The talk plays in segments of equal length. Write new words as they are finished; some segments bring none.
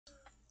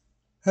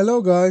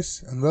Hello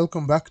guys and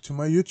welcome back to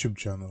my YouTube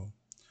channel.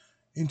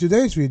 In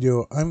today's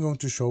video I'm going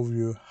to show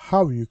you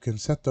how you can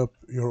set up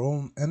your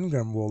own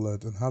Engram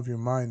wallet and have you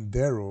mine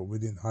Dero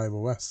within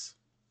HiveOS.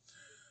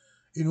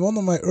 In one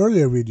of my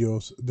earlier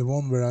videos, the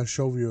one where I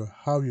show you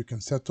how you can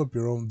set up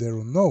your own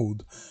Dero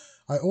node,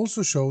 I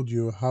also showed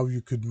you how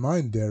you could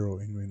mine Dero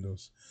in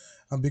Windows.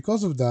 And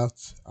because of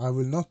that, I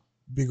will not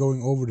be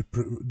going over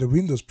the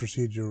Windows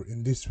procedure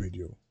in this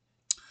video.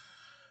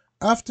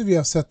 After we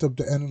have set up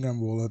the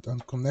Engram wallet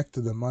and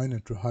connected the miner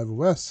to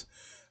HiveOS,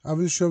 I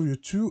will show you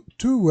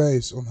two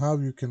ways on how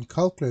you can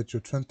calculate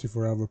your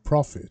 24-hour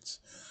profits.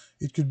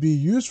 It could be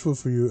useful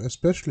for you,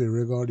 especially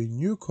regarding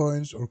new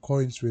coins or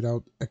coins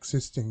without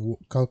existing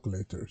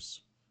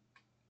calculators.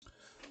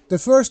 The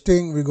first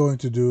thing we're going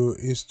to do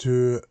is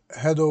to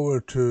head over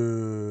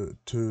to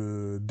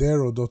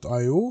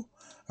dero.io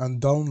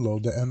and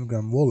download the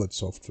Engram Wallet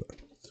software.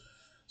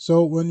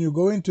 So when you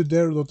go into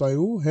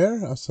dero.io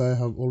here, as I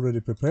have already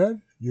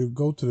prepared, you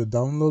go to the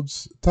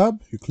Downloads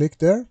tab, you click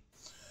there,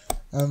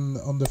 and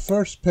on the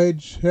first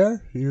page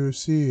here, you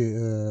see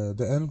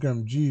the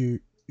Engram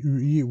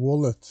GUI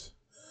wallet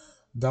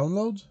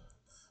download,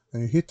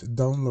 and you hit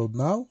Download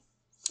Now.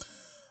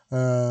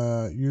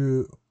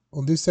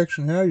 On this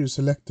section here, you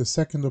select the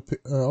second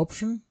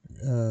option,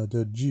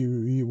 the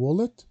GUI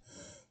wallet,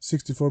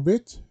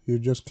 64-bit. You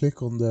just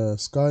click on the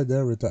sky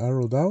there with the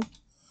arrow down,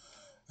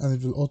 and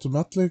it will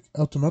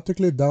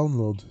automatically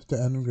download the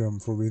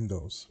Engram for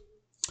Windows.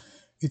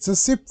 It's a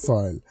zip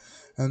file,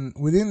 and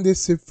within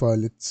this zip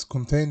file it's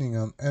containing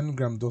an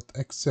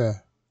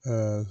engram.exe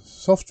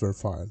software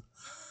file.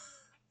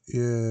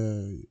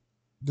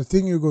 The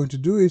thing you're going to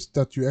do is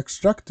that you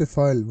extract the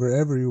file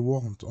wherever you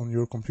want on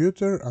your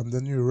computer, and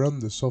then you run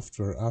the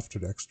software after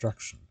the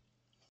extraction.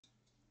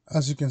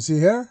 As you can see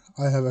here,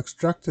 I have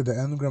extracted the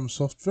Engram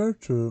software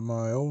to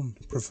my own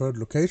preferred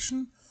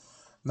location.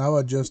 Now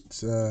I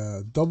just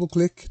double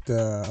click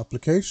the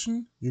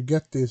application. You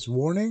get this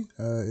warning.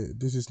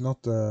 This is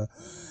not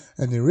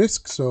any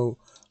risk, so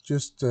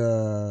just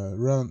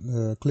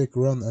click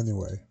run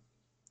anyway.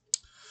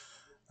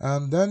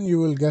 And then you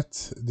will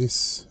get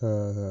this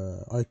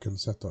icon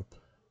set up.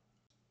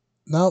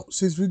 Now,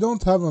 since we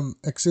don't have an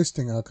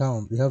existing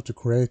account, we have to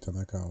create an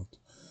account.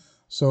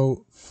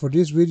 So for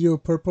this video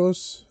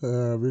purpose,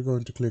 we're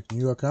going to click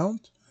new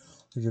account.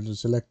 We're going to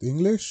select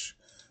English.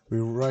 We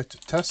write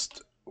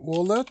test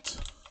wallet.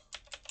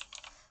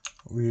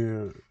 We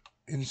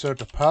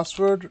insert a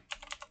password,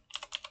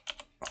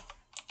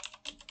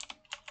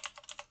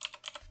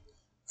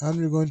 and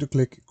we're going to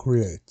click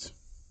create.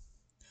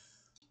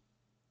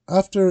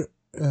 After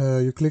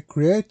you click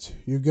create,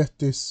 you get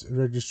this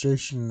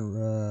registration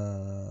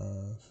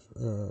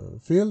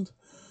field.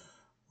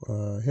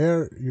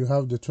 Here you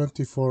have the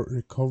 24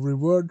 recovery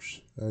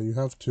words. You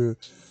have to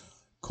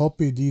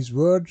copy these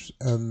words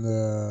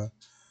and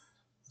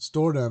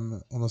store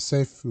them on a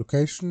safe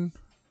location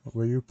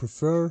where you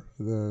prefer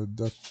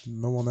that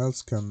no one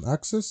else can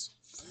access.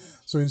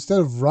 So instead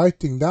of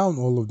writing down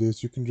all of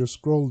this, you can just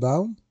scroll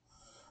down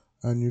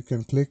and you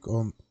can click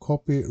on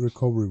copy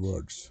recovery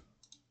words.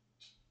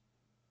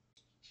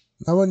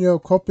 Now when you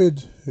have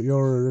copied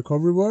your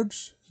recovery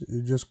words,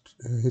 you just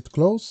hit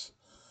close.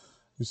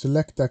 You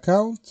select the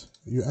account,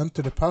 you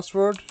enter the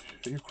password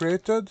you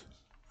created.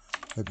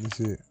 Let me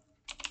see.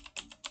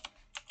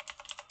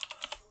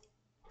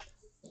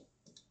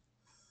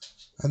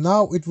 And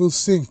now it will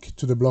sync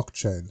to the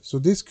blockchain. So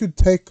this could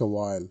take a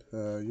while.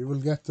 You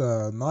will get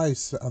a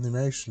nice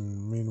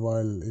animation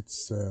meanwhile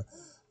it's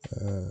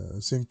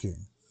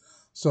syncing.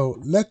 So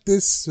let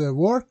this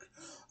work,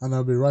 and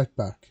I'll be right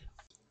back.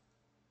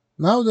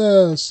 Now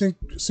the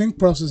sync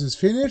process is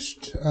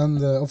finished,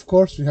 and of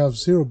course we have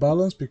zero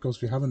balance because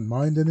we haven't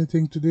mined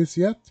anything to this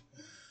yet.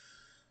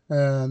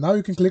 Now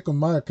you can click on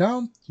my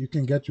account. You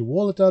can get your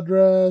wallet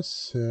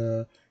address.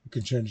 You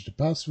can change the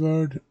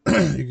password.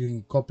 You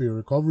can copy your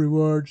recovery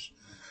words.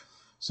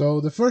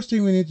 So the first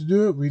thing we need to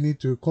do, we need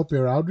to copy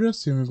our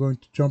address, and we're going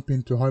to jump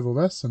into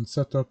HiveOS and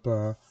set up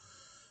a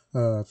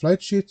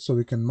flight sheet so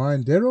we can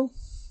mine Dero.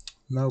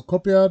 Now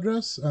copy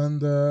address,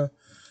 and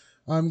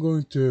I'm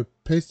going to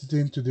paste it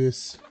into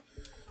this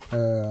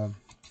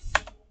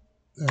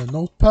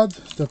notepad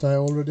that I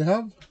already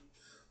have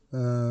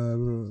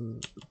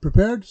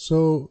prepared.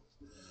 So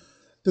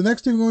the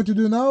next thing we're going to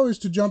do now is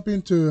to jump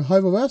into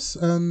HiveOS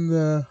and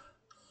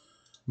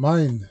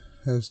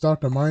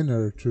start a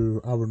miner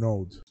to our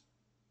node.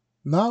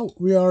 Now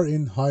we are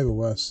in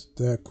HiveOS,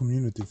 the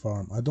community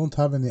farm. I don't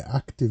have any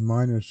active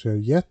miners here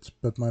yet,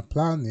 but my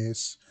plan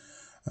is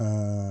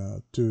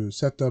to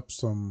set up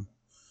some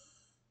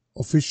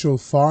official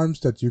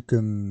farms that you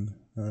can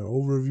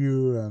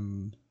overview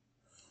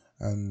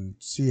and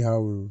see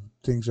how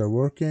things are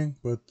working,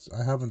 but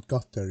I haven't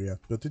got there yet,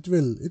 but it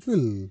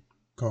will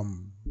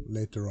come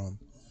later on.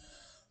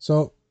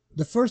 So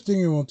the first thing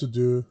you want to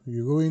do,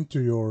 you go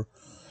into your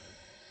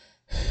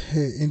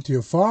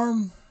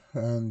farm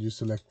and you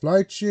select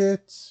flight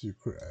sheets.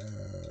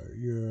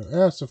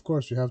 Yes, of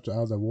course you have to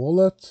add a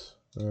wallet.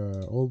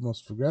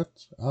 Almost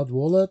forget, add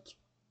wallet.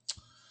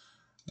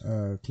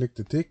 Click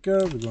the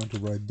ticker. We're going to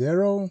write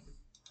Dero,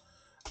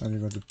 and you're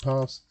going to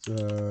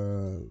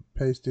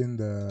paste in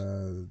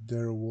the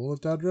Dero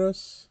wallet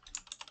address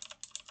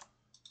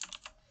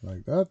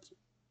like that,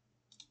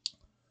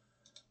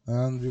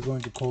 and we're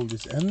going to call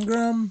this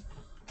Engram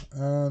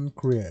and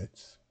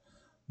create.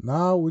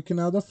 Now we can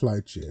add a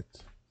flight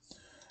sheet.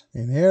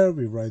 In here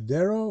we write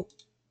Dero,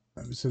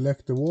 and we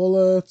select the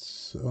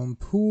wallets. On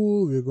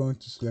pool we're going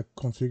to select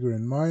configure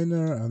in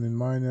miner, and in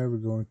miner we're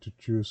going to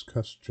choose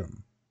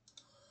custom.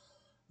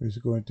 We're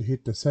going to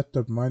hit the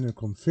setup miner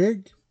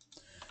config.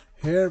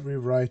 Here we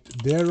write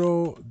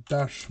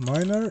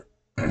Dero-miner.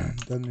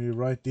 Then we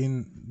write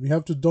in, we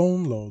have to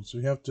download, so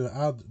we have to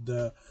add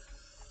the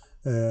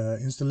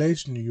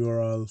installation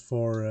URL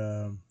for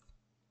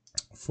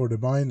the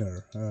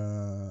miner,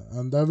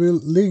 and I will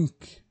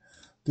link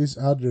this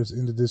address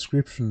in the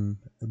description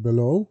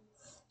below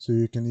so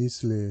you can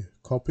easily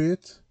copy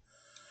it.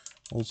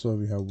 Also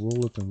we have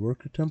wallet and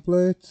worker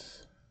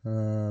template,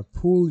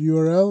 pool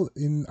URL.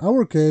 In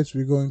our case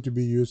we're going to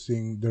be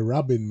using the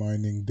Rabbit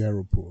mining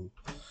Dero pool,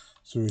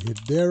 so we hit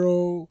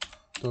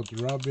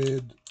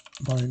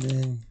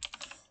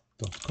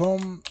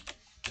dero.rabbitmining.com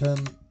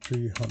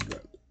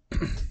 10300.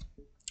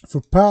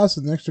 For pass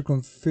and extra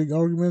config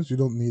arguments you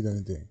don't need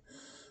anything.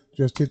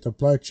 Just hit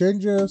apply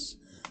changes,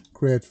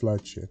 create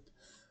flight sheet.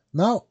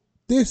 Now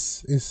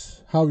this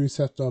is how you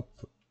set up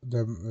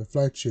the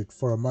flight sheet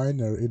for a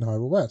miner in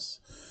HiveOS.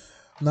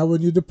 Now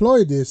when you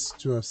deploy this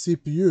to a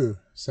CPU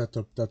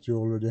setup that you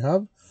already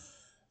have,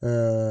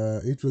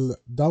 it will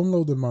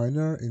download the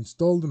miner,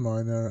 install the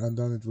miner, and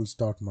then it will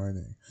start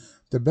mining.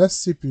 The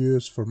best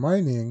CPUs for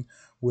mining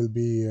will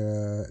be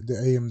the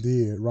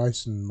AMD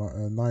Ryzen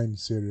 9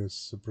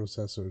 series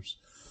processors.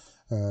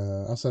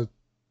 As I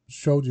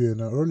showed you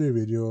in an earlier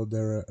video,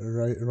 the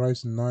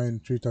Ryzen 9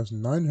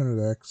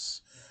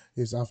 3900X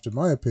is, after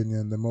my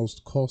opinion, the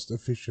most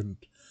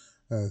cost-efficient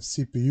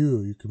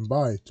CPU you can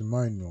buy to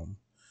mine on.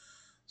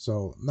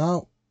 So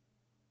now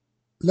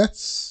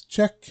let's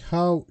check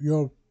how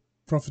your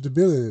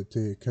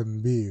profitability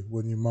can be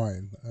when you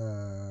mine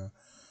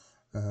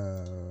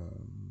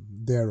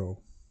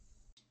Dero.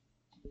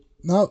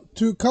 Now,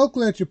 to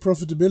calculate your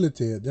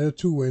profitability, there are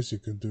two ways you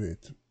can do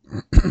it.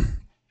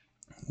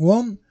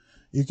 One,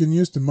 you can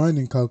use the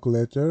mining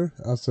calculator,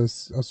 as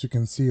you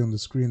can see on the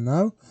screen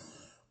now,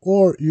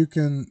 or you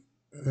can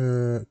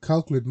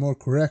calculate more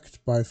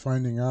correct by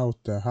finding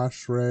out the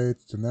hash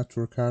rate, the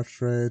network hash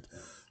rate,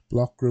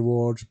 block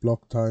rewards,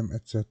 block time,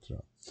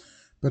 etc.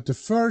 But the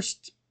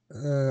first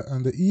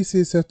and the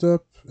easy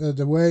setup,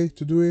 the way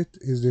to do it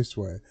is this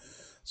way.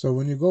 So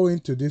when you go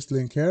into this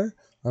link here,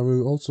 I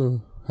will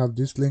also have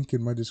this link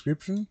in my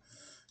description.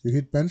 You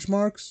hit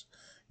benchmarks,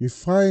 you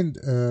find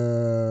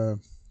the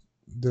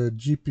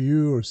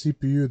GPU or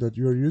CPU that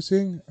you're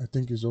using. I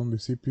think it's only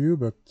CPU,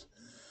 but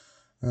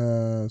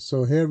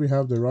so here we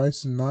have the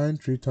Ryzen 9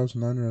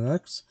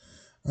 3900X,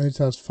 and it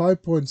has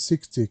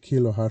 5.60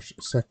 kilo hash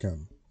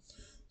second.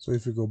 So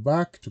if we go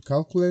back to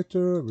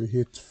calculator, we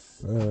hit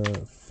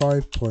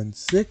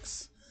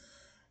 5.6.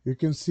 You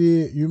can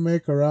see you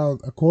make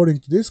around, according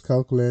to this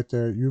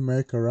calculator, you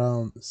make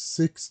around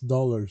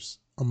 $6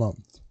 a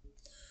month.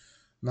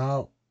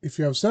 Now, if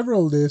you have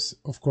several of this,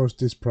 of course,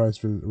 this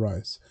price will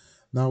rise.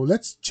 Now,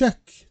 let's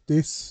check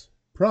this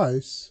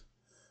price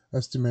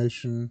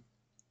estimation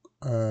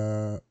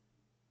up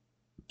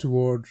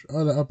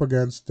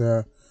against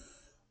the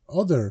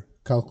other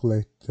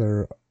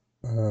calculator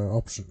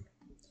option.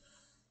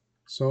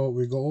 So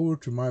we go over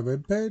to my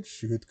web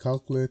page, you hit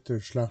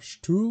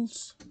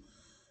calculator/tools,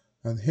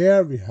 and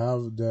here we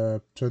have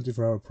the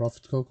 24-hour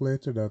profit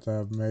calculator that I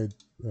have made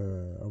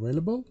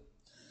available.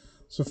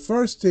 So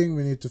first thing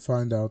we need to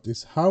find out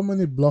is how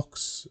many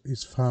blocks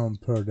is found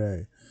per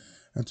day.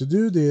 And to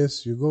do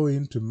this, you go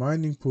into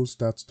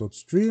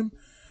miningpoolstats.stream,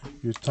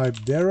 you type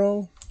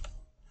Dero,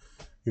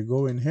 you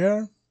go in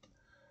here,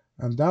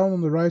 and down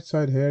on the right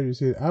side here you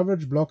see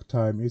average block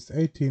time is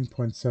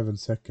 18.7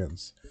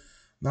 seconds.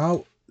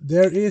 Now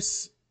there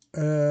is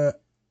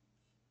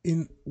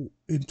in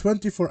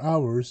 24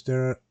 hours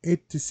there are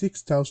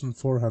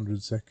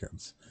 86,400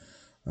 seconds,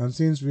 and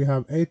since we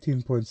have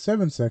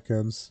 18.7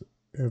 seconds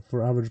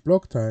for average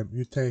block time,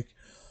 you take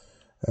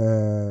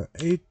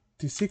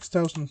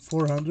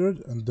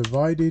 86,400 and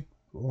divide it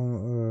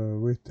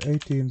with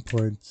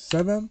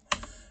 18.7,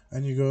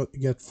 and you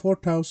get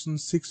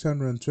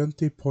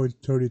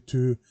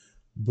 4,620.32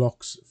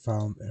 blocks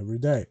found every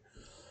day.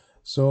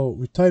 So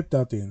we type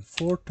that in,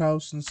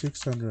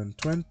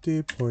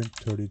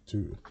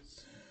 4,620.32.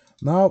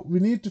 Now we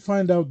need to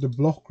find out the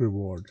block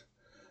reward,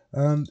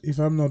 and if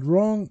I'm not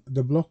wrong,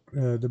 the block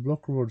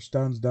reward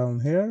stands down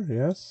here,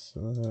 yes,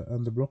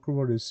 and the block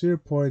reward is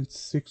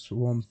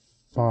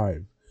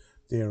 0.615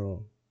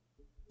 Dero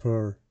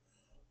per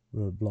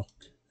block.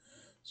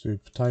 So we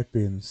type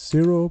in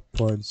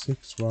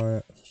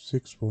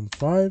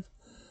 0.615.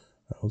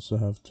 I also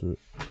have to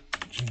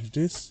change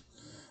this,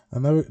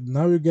 and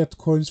now you get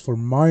coins for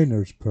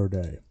miners per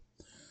day.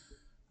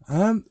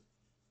 And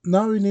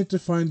now we need to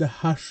find the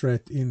hash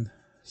rate in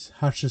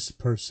hashes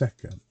per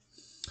second.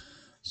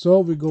 So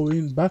we go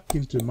in back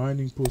into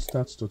mining pool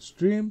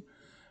stats.stream,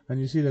 and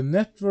you see the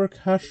network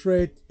hash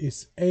rate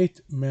is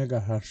 8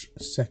 megahash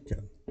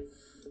second.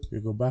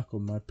 You go back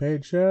on my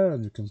page here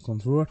and you can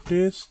convert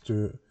this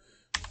to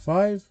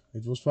 5.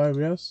 It was 5,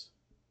 yes?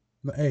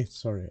 No, 8,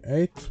 sorry,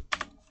 8.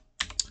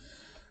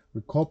 We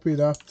copy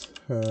that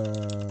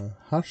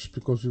hash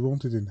because we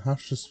want it in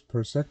hashes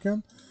per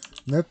second.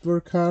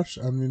 Network hash,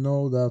 and we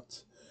know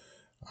that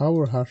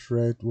our hash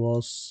rate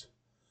was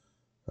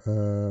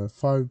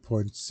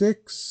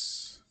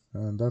 5.6,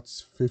 and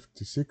that's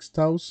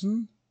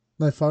 56,000.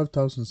 No,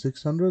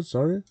 5,600,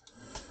 sorry.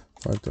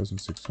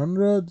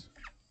 5,600.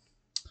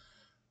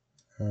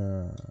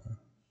 And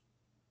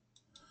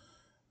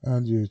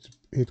you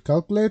hit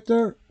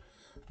calculator.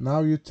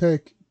 Now you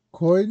take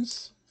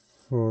coins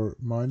for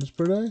minus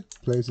per day,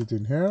 place it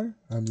in here,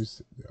 and you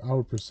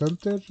our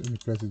percentage, and you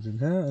place it in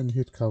here, and you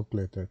hit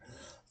calculator.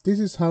 This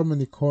is how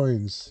many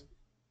coins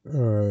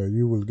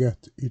you will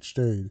get each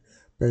day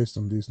based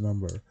on this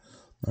number.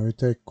 Now we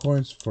take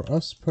coins for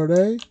us per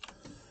day,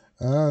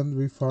 and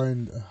we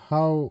find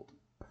how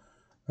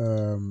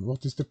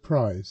what is the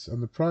price,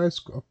 and the price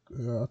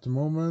at the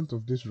moment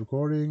of this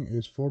recording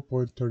is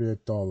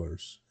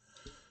 $4.38.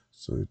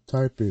 So you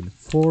type in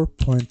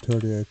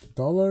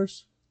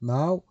 $4.38.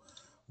 Now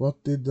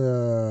what did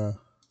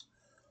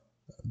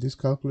this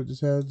calculator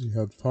said? You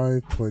had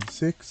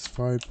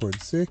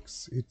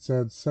 5.6. It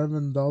said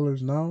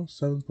 $7 now,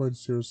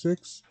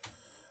 7.06.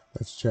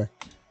 Let's check.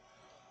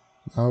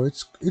 Now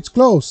it's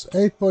close.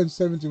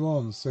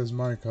 8.71 says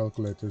my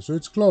calculator, so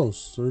it's close.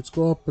 So it's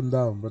go up and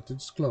down, but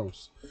it's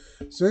close.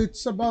 So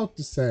it's about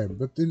the same.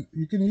 But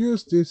you can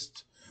use this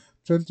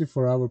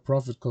 24-hour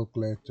profit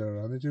calculator,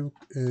 and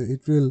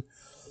it will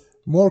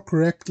more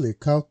correctly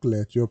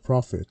calculate your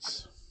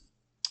profits.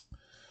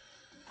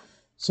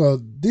 So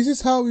this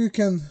is how you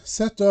can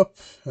set up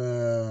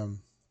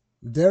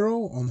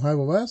Dero on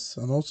HiveOS,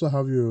 and also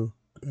how you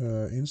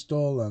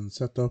install and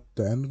set up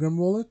the Engram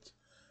Wallet,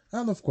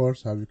 and of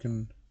course how you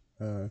can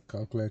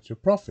calculate your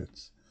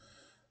profits.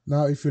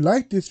 Now if you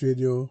like this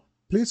video,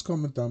 please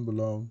comment down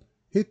below,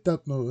 hit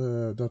that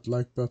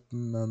like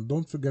button, and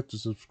don't forget to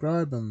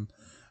subscribe and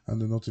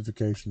the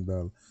notification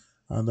bell.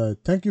 And I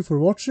thank you for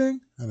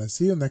watching, and I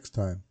see you next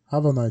time.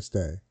 Have a nice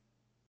day.